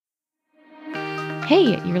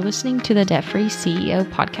Hey, you're listening to the Debt Free CEO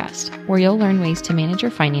podcast, where you'll learn ways to manage your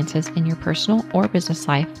finances in your personal or business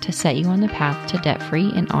life to set you on the path to debt free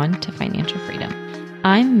and on to financial freedom.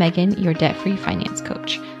 I'm Megan, your debt free finance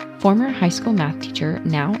coach, former high school math teacher,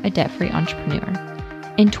 now a debt free entrepreneur.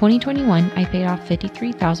 In 2021, I paid off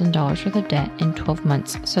 $53,000 worth of debt in 12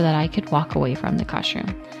 months so that I could walk away from the classroom.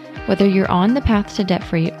 Whether you're on the path to debt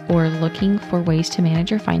free or looking for ways to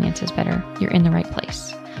manage your finances better, you're in the right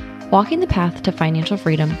place. Walking the path to financial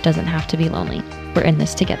freedom doesn't have to be lonely. We're in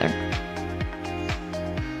this together.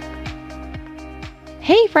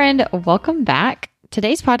 Hey friend, welcome back.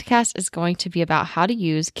 Today's podcast is going to be about how to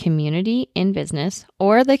use community in business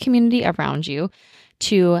or the community around you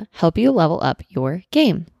to help you level up your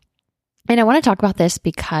game. And I want to talk about this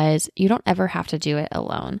because you don't ever have to do it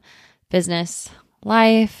alone. Business,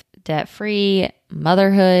 life, debt-free,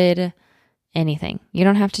 motherhood, anything. You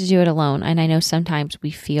don't have to do it alone. And I know sometimes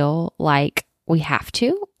we feel like we have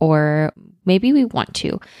to, or maybe we want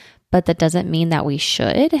to, but that doesn't mean that we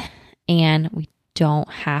should. And we don't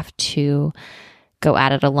have to go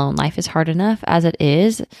at it alone. Life is hard enough as it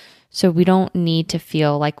is. So we don't need to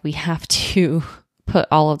feel like we have to put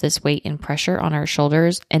all of this weight and pressure on our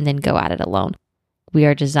shoulders and then go at it alone. We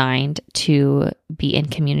are designed to be in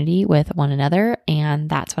community with one another. And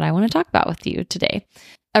that's what I want to talk about with you today.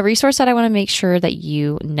 A resource that I want to make sure that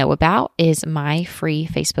you know about is my free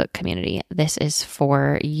Facebook community. This is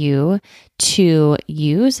for you to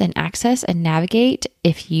use and access and navigate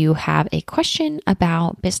if you have a question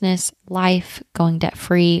about business, life, going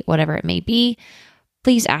debt-free, whatever it may be.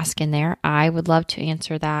 Please ask in there. I would love to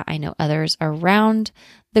answer that. I know others around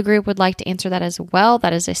the group would like to answer that as well.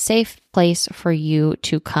 That is a safe place for you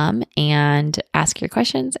to come and ask your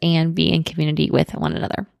questions and be in community with one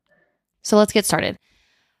another. So let's get started.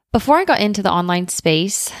 Before I got into the online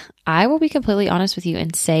space, I will be completely honest with you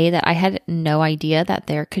and say that I had no idea that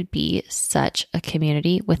there could be such a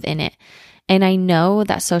community within it. And I know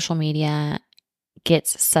that social media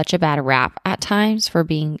gets such a bad rap at times for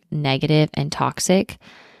being negative and toxic.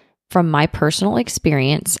 From my personal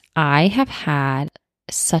experience, I have had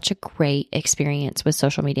such a great experience with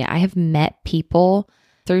social media. I have met people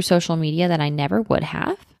through social media that I never would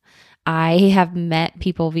have. I have met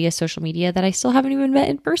people via social media that I still haven't even met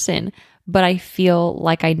in person, but I feel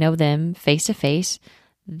like I know them face to face.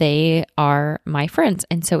 They are my friends.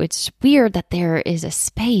 And so it's weird that there is a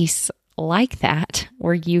space like that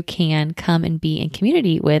where you can come and be in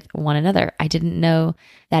community with one another. I didn't know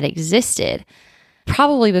that existed.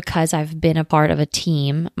 Probably because I've been a part of a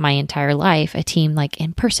team my entire life, a team like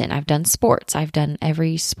in person. I've done sports. I've done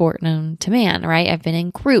every sport known to man, right? I've been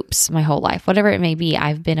in groups my whole life, whatever it may be.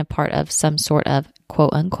 I've been a part of some sort of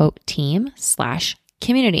quote unquote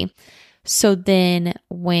team/community. So then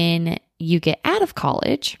when you get out of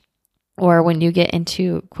college or when you get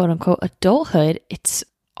into quote unquote adulthood, it's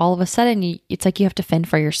all of a sudden, it's like you have to fend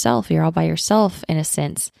for yourself. You're all by yourself in a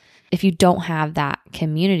sense. If you don't have that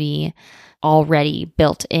community already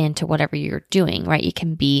built into whatever you're doing, right? You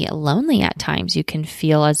can be lonely at times. You can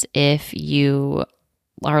feel as if you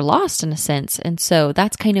are lost in a sense. And so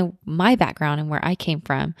that's kind of my background and where I came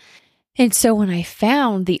from. And so when I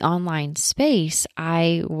found the online space,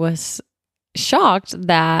 I was shocked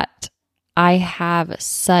that I have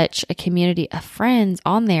such a community of friends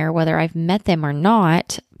on there, whether I've met them or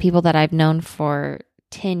not, people that I've known for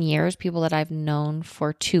 10 years, people that I've known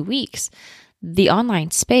for 2 weeks. The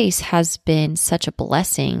online space has been such a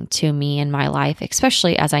blessing to me in my life,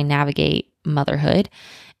 especially as I navigate motherhood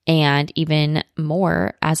and even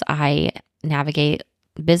more as I navigate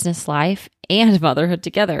business life and motherhood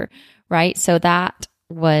together, right? So that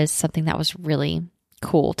was something that was really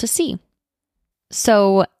cool to see.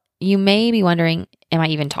 So you may be wondering, am I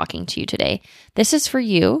even talking to you today? This is for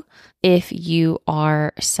you if you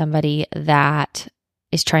are somebody that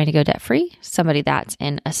is trying to go debt-free, somebody that's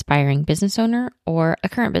an aspiring business owner or a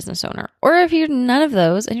current business owner. Or if you're none of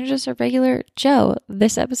those and you're just a regular Joe,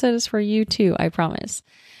 this episode is for you too, I promise.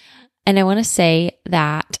 And I want to say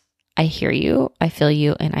that I hear you, I feel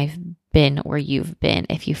you, and I've been where you've been.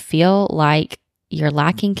 If you feel like you're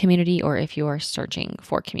lacking community or if you are searching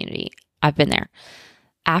for community, I've been there.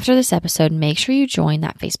 After this episode, make sure you join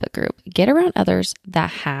that Facebook group. Get around others that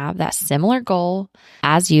have that similar goal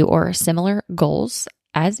as you or similar goals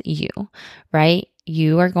as you, right?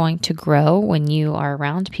 You are going to grow when you are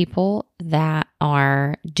around people that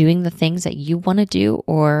are doing the things that you want to do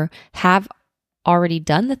or have already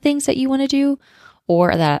done the things that you want to do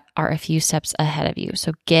or that are a few steps ahead of you.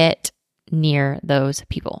 So get near those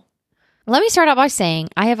people. Let me start out by saying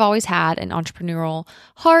I have always had an entrepreneurial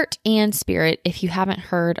heart and spirit. If you haven't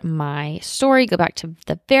heard my story, go back to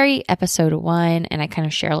the very episode 1 and I kind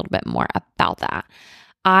of share a little bit more about that.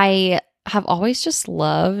 I have always just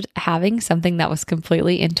loved having something that was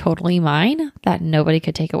completely and totally mine that nobody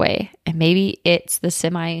could take away. And maybe it's the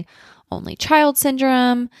semi-only child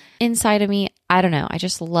syndrome inside of me. I don't know. I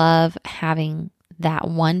just love having that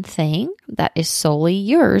one thing that is solely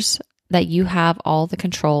yours, that you have all the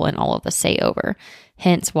control and all of the say over.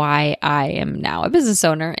 Hence why I am now a business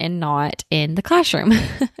owner and not in the classroom.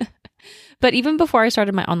 But even before I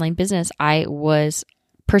started my online business, I was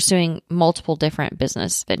pursuing multiple different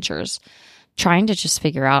business ventures, trying to just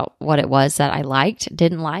figure out what it was that I liked,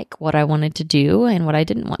 didn't like, what I wanted to do, and what I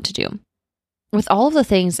didn't want to do. With all of the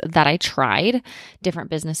things that I tried, different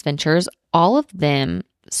business ventures, all of them,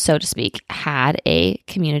 so to speak, had a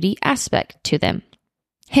community aspect to them.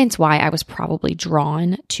 Hence why I was probably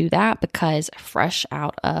drawn to that, because fresh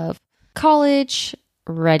out of college,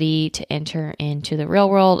 ready to enter into the real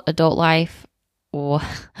world, adult life,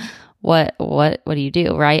 what do you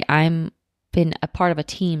do, right? I'm been a part of a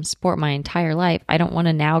team sport my entire life. I don't want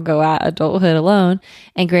to now go at adulthood alone.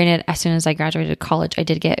 And granted, as soon as I graduated college, I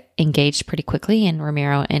did get engaged pretty quickly, and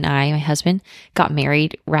Ramiro and I, my husband, got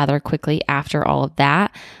married rather quickly after all of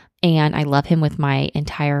that. And I love him with my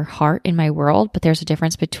entire heart in my world. But there's a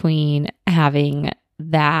difference between having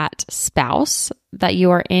that spouse that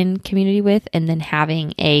you are in community with and then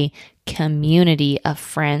having a community of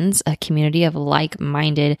friends, a community of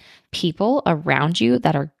like-minded people around you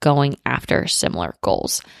that are going after similar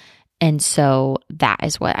goals. And so that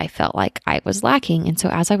is what I felt like I was lacking. And so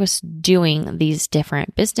as I was doing these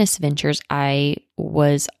different business ventures, I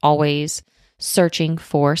was always searching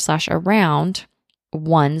for / around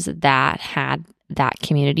ones that had that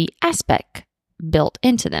community aspect built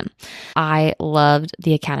into them. I loved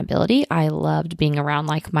the accountability. I loved being around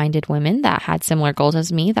like-minded women that had similar goals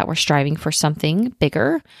as me, that were striving for something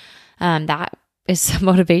bigger. That is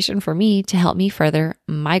motivation for me to help me further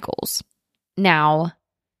my goals. Now,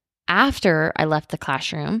 after I left the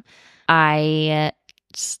classroom, I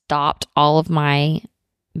stopped all of my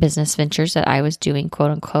business ventures that I was doing,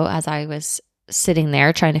 quote unquote, as I was sitting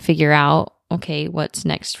there trying to figure out, okay, what's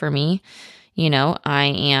next for me? I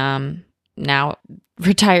am now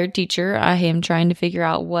retired teacher. I am trying to figure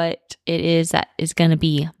out what it is that is going to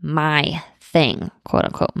be my thing, quote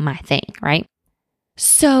unquote, my thing, right?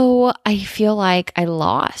 So I feel like I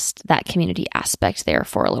lost that community aspect there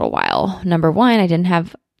for a little while. Number one, I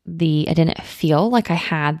didn't feel like I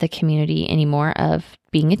had the community anymore of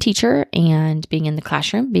being a teacher and being in the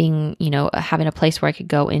classroom, being, having a place where I could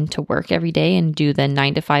go into work every day and do the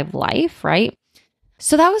 9-to-5 life, right?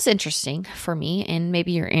 So that was interesting for me, and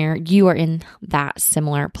maybe you are in that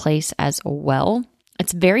similar place as well.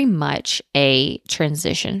 It's very much a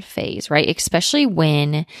transition phase, right? Especially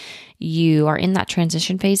when you are in that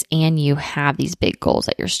transition phase and you have these big goals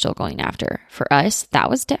that you're still going after. For us, that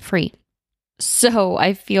was debt-free. So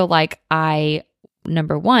I feel like I,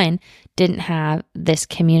 number one, didn't have this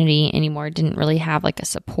community anymore, didn't really have like a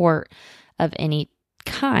support of any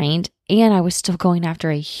kind. And I was still going after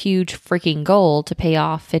a huge freaking goal to pay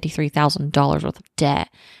off $53,000 worth of debt,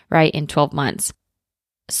 right, in 12 months.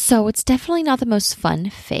 So it's definitely not the most fun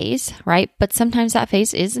phase, right? But sometimes that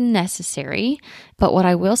phase is necessary. But what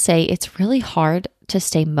I will say, it's really hard to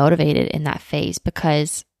stay motivated in that phase,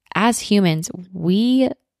 because as humans,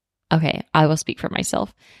 I will speak for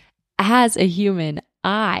myself. As a human,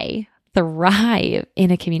 I thrive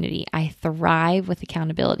in a community. I thrive with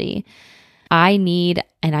accountability. I need,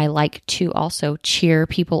 and I like to also cheer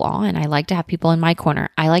people on. I like to have people in my corner.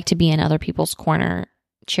 I like to be in other people's corner,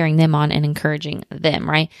 cheering them on and encouraging them,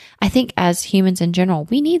 right? I think as humans in general,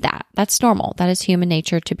 we need that. That's normal. That is human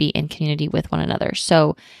nature, to be in community with one another.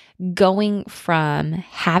 So going from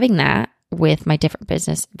having that with my different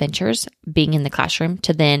business ventures, being in the classroom,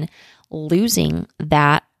 to then losing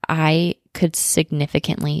that, I could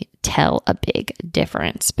significantly tell a big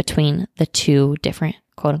difference between the two different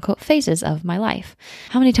quote unquote phases of my life.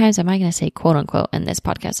 How many times am I going to say quote unquote in this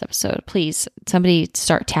podcast episode? Please, somebody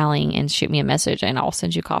start tallying and shoot me a message and I'll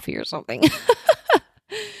send you coffee or something.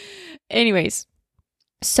 Anyways,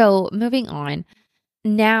 so moving on.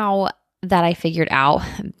 Now that I figured out,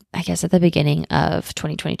 I guess at the beginning of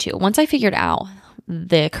 2022, once I figured out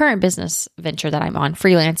the current business venture that I'm on,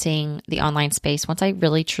 freelancing, the online space, once I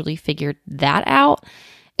really truly figured that out,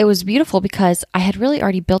 it was beautiful because I had really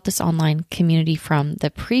already built this online community from the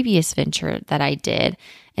previous venture that I did.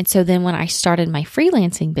 And so then when I started my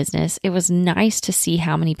freelancing business, it was nice to see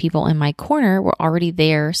how many people in my corner were already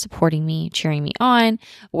there supporting me, cheering me on,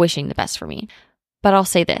 wishing the best for me. But I'll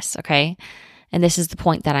say this, okay? And this is the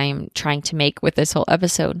point that I'm trying to make with this whole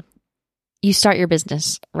episode. You start your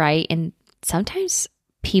business, right? And sometimes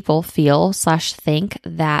people feel/think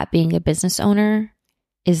that being a business owner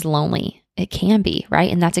is lonely. It can be,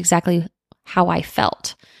 right? And that's exactly how I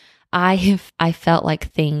felt. I felt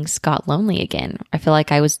like things got lonely again. I feel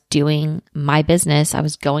like I was doing my business. I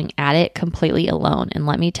was going at it completely alone. And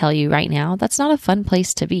let me tell you right now, that's not a fun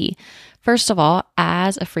place to be. First of all,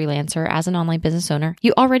 as a freelancer, as an online business owner,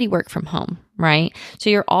 you already work from home, right? So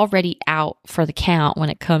you're already out for the count when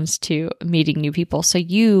it comes to meeting new people. So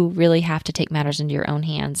you really have to take matters into your own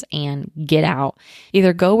hands and get out.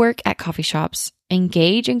 Either go work at coffee shops,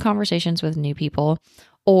 engage in conversations with new people,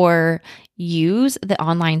 or use the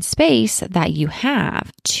online space that you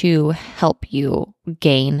have to help you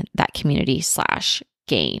gain that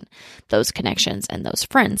community/gain those connections and those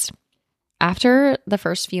friends. After the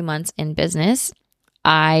first few months in business,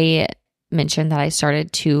 I mentioned that I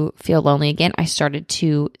started to feel lonely again. I started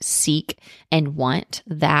to seek and want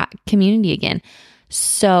that community again.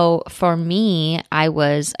 So for me, I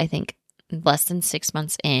was, I think, less than 6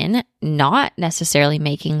 months in, not necessarily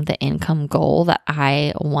making the income goal that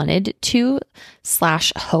I wanted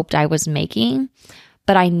to/hoped I was making,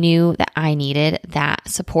 but I knew that I needed that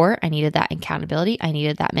support. I needed that accountability. I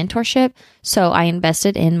needed that mentorship. So I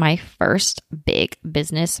invested in my first big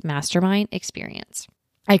business mastermind experience.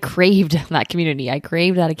 I craved that community. I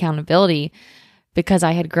craved that accountability because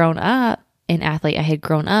I had grown up an athlete. I had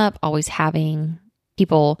grown up always having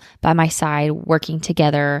people by my side working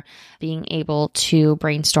together, being able to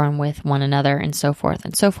brainstorm with one another and so forth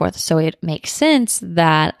and so forth. So it makes sense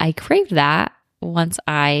that I craved that once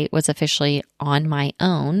I was officially on my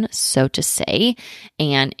own, so to say,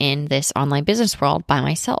 and in this online business world by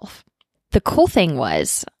myself. The cool thing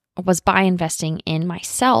was by investing in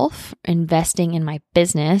myself, investing in my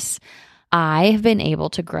business, I have been able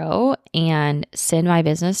to grow and send my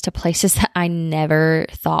business to places that I never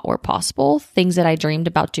thought were possible, things that I dreamed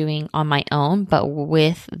about doing on my own, but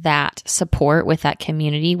with that support, with that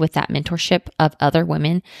community, with that mentorship of other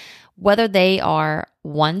women, whether they are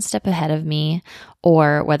one step ahead of me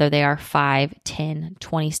or whether they are 5, 10,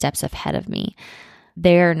 20 steps ahead of me.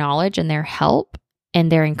 Their knowledge and their help and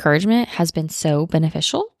their encouragement has been so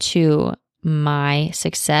beneficial to my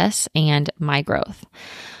success and my growth.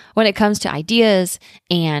 When it comes to ideas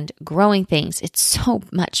and growing things, it's so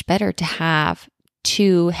much better to have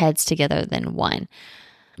two heads together than one.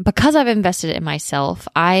 Because I've invested in myself,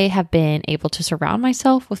 I have been able to surround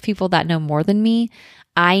myself with people that know more than me.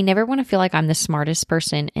 I never want to feel like I'm the smartest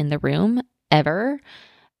person in the room, ever.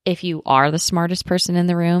 If you are the smartest person in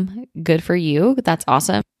the room, good for you. That's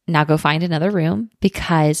awesome. Now go find another room,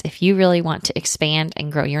 because if you really want to expand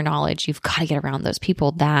and grow your knowledge, you've got to get around those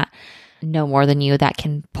people that know more than you, that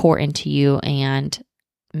can pour into you and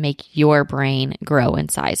make your brain grow in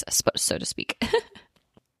size, so to speak.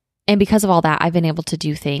 And because of all that, I've been able to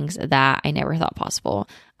do things that I never thought possible.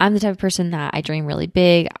 I'm the type of person that I dream really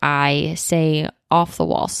big. I say off the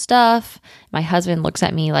wall stuff. My husband looks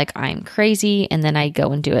at me like I'm crazy, and then I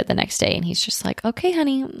go and do it the next day. And he's just like, okay,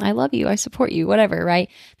 honey, I love you. I support you, whatever, right?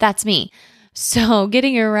 That's me. So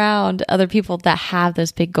getting around other people that have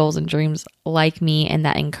those big goals and dreams like me and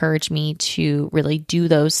that encourage me to really do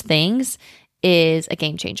those things is a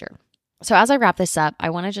game changer. So as I wrap this up,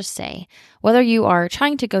 I want to just say, whether you are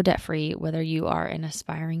trying to go debt-free, whether you are an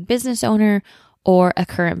aspiring business owner or a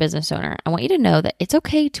current business owner, I want you to know that it's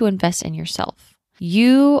okay to invest in yourself.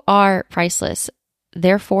 You are priceless.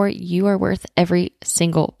 Therefore, you are worth every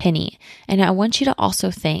single penny. And I want you to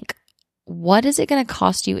also think, what is it going to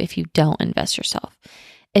cost you if you don't invest yourself?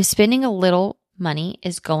 If spending a little money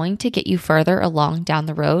is going to get you further along down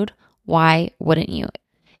the road, why wouldn't you?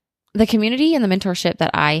 The community and the mentorship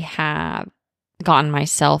that I have gotten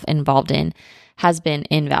myself involved in has been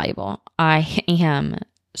invaluable. I am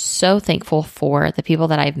so thankful for the people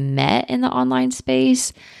that I've met in the online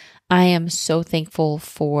space. I am so thankful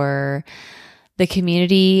for the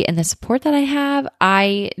community and the support that I have.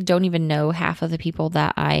 I don't even know half of the people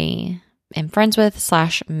that I am friends with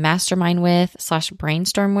 / mastermind with /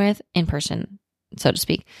 brainstorm with in person, so to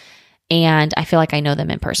speak. And I feel like I know them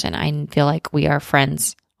in person. I feel like we are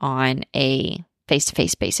friends on a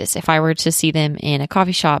face-to-face basis. If I were to see them in a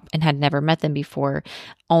coffee shop and had never met them before,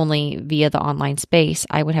 only via the online space,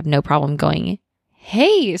 I would have no problem going,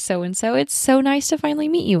 hey, so-and-so, it's so nice to finally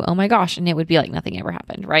meet you. Oh my gosh. And it would be like nothing ever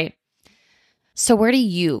happened, right? So where do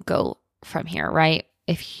you go from here, right?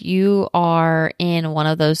 If you are in one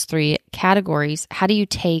of those three categories, how do you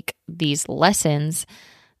take these lessons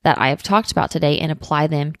that I have talked about today and apply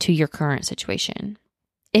them to your current situation?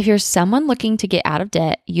 If you're someone looking to get out of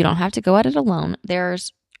debt, you don't have to go at it alone.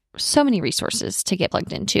 There's so many resources to get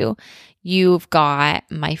plugged into. You've got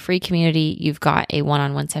my free community, you've got a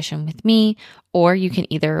one-on-one session with me, or you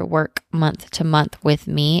can either work month to month with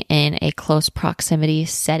me in a close proximity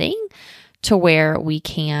setting to where we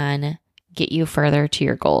can get you further to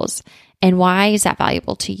your goals. And why is that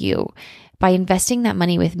valuable to you? By investing that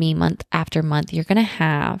money with me month after month, you're going to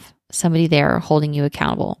have somebody there holding you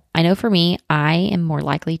accountable. I know for me, I am more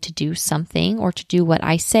likely to do something or to do what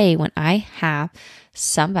I say when I have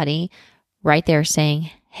somebody right there saying,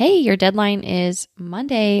 hey, your deadline is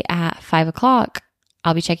Monday at 5:00.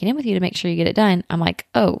 I'll be checking in with you to make sure you get it done. I'm like,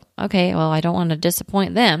 oh, okay, well, I don't want to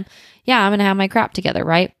disappoint them. Yeah, I'm going to have my crap together,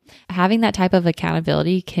 right? Having that type of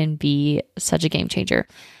accountability can be such a game changer.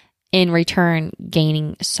 In return,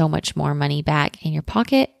 gaining so much more money back in your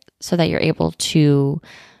pocket so that you're able to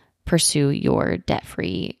pursue your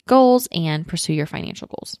debt-free goals and pursue your financial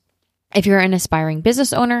goals. If you're an aspiring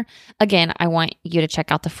business owner, again, I want you to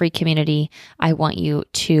check out the free community. I want you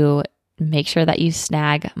to make sure that you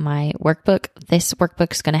snag my workbook. This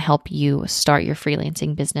workbook is going to help you start your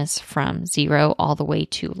freelancing business from zero all the way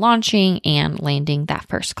to launching and landing that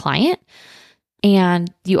first client.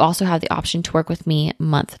 And you also have the option to work with me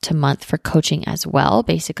month to month for coaching as well.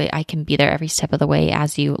 Basically, I can be there every step of the way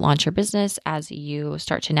as you launch your business, as you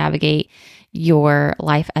start to navigate your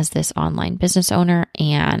life as this online business owner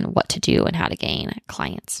and what to do and how to gain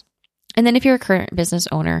clients. And then if you're a current business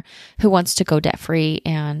owner who wants to go debt-free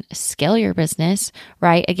and scale your business,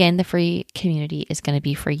 right? Again, the free community is going to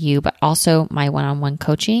be for you, but also my one-on-one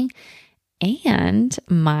coaching and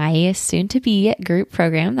my soon-to-be group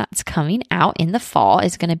program that's coming out in the fall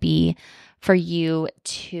is going to be for you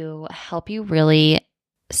to help you really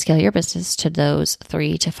scale your business to those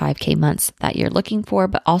 3 to 5K months that you're looking for,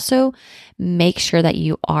 but also make sure that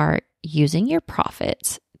you are using your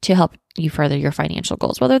profits to help you further your financial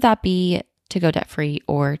goals, whether that be to go debt-free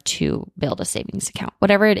or to build a savings account.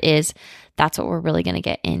 Whatever it is, that's what we're really going to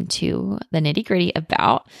get into the nitty-gritty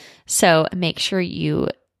about. So make sure you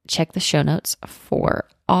check the show notes for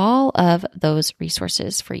all of those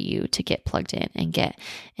resources for you to get plugged in and get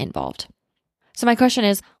involved. So my question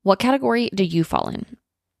is, what category do you fall in?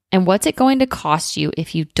 And what's it going to cost you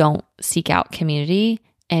if you don't seek out community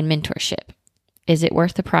and mentorship? Is it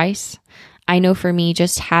worth the price? I know for me,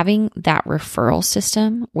 just having that referral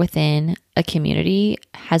system within a community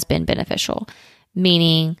has been beneficial,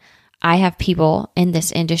 meaning I have people in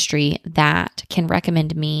this industry that can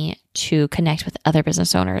recommend me to connect with other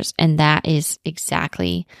business owners. And that is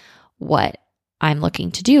exactly what I'm looking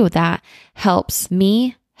to do. That helps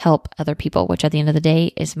me help other people, which at the end of the day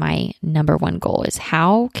is my number one goal, is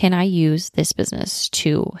how can I use this business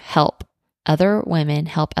to help other women,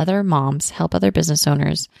 help other moms, help other business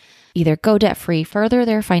owners either go debt-free, further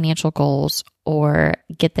their financial goals, or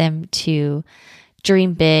get them to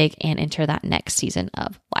dream big and enter that next season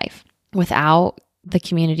of life. Without the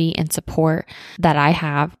community and support that I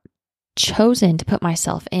have chosen to put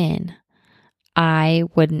myself in, I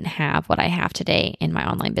wouldn't have what I have today in my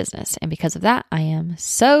online business. And because of that, I am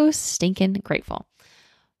so stinking grateful.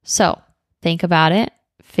 So think about it,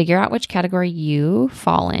 figure out which category you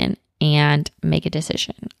fall in, and make a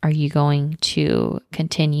decision. Are you going to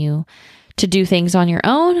continue to do things on your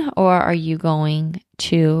own, or are you going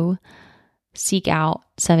to seek out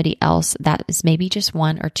somebody else that is maybe just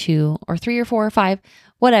 1 or 2 or 3 or 4 or 5,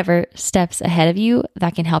 whatever steps ahead of you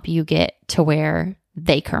that can help you get to where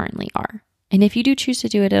they currently are? And if you do choose to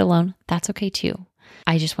do it alone, that's okay too.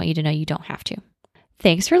 I just want you to know you don't have to.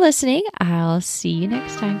 Thanks for listening. I'll see you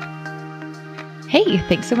next time. Hey,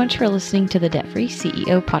 thanks so much for listening to the Debt-Free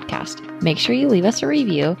CEO podcast. Make sure you leave us a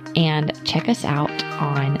review and check us out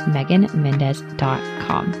on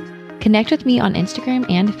meganmendez.com. Connect with me on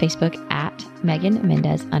Instagram and Facebook at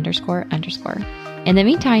meganmendez__. In the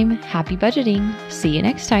meantime, happy budgeting. See you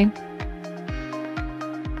next time.